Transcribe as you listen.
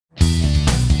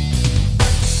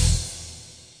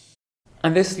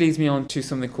And this leads me on to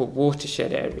something called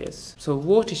watershed areas. So a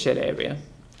watershed area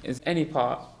is any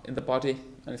part in the body,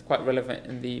 and it's quite relevant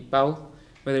in the bowel,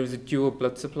 where there is a dual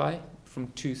blood supply from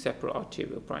two separate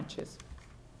arterial branches.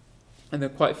 And there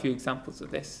are quite a few examples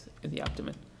of this in the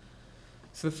abdomen.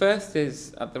 So the first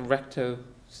is at the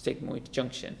recto-stigmoid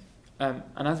junction. And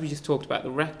as we just talked about,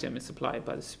 the rectum is supplied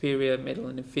by the superior, middle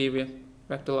and inferior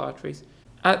rectal arteries.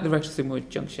 At the recto-sigmoid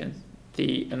junction,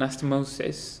 the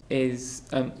anastomosis is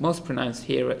most pronounced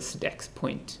here at Stigma's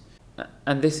point.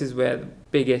 And this is where the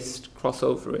biggest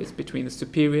crossover is between the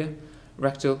superior,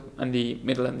 rectal, and the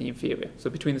middle and the inferior. So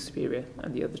between the superior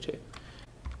and the other two.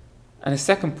 And the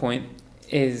second point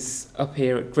is up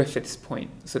here at Griffith's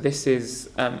point. So this is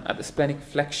at the splenic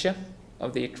flexure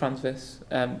of the transverse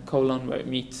colon, where it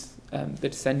meets the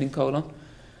descending colon.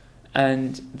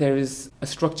 And there is a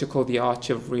structure called the arch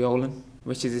of Riolan,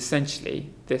 which is essentially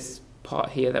this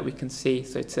part here that we can see.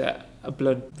 So it's a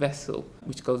blood vessel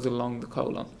which goes along the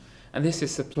colon. And this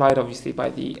is supplied obviously by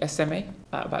the SMA.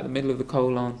 About the middle of the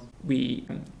colon, we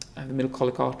have the middle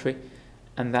colic artery,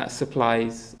 and that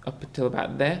supplies up until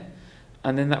about there.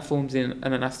 And then that forms in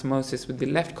an anastomosis with the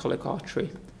left colic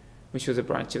artery, which was a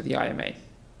branch of the IMA.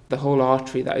 The whole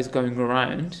artery that is going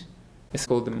around is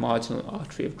called the marginal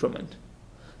artery of Drummond.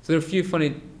 So there are a few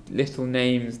funny little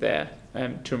names there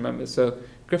to remember. So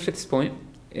Griffith's point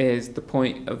is the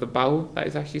point of the bowel that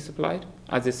is actually supplied,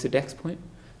 as is Stigma's point.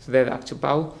 So they're the actual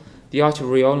bowel. The arch of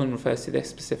Riolan refers to this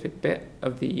specific bit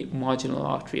of the marginal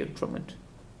artery of Drummond.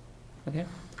 Okay?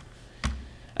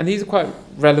 And these are quite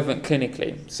relevant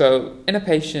clinically. So in a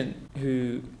patient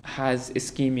who has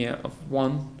ischemia of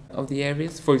one of the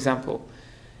areas, for example,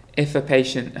 if a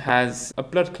patient has a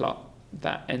blood clot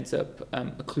that ends up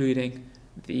occluding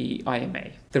the IMA,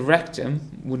 the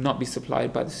rectum would not be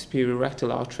supplied by the superior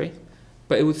rectal artery,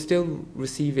 but it would still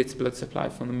receive its blood supply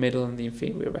from the middle and the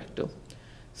inferior rectal.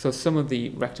 So some of the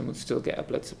rectum would still get a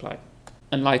blood supply.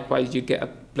 And likewise, you get a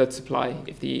blood supply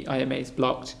if the IMA is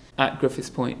blocked at Griffith's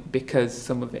point, because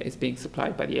some of it is being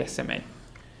supplied by the SMA.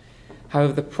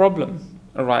 However, the problem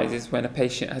arises when a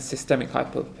patient has systemic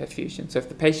hypoperfusion. So if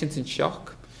the patient's in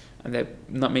shock and they're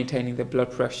not maintaining their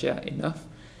blood pressure enough,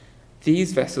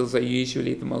 these vessels are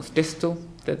usually the most distal,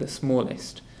 they're the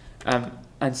smallest,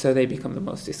 and so they become the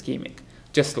most ischemic.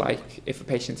 Just like if a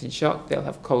patient's in shock, they'll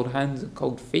have cold hands and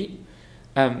cold feet.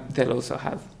 They'll also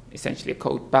have essentially a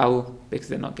cold bowel because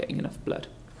they're not getting enough blood.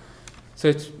 So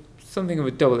it's something of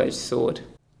a double-edged sword.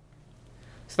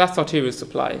 So that's arterial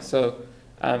supply. So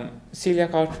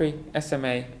celiac artery,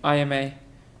 SMA, IMA,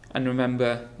 and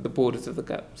remember the borders of the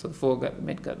gut. So the foregut,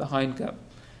 the midgut, the hindgut,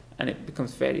 and it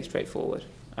becomes fairly straightforward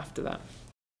after that.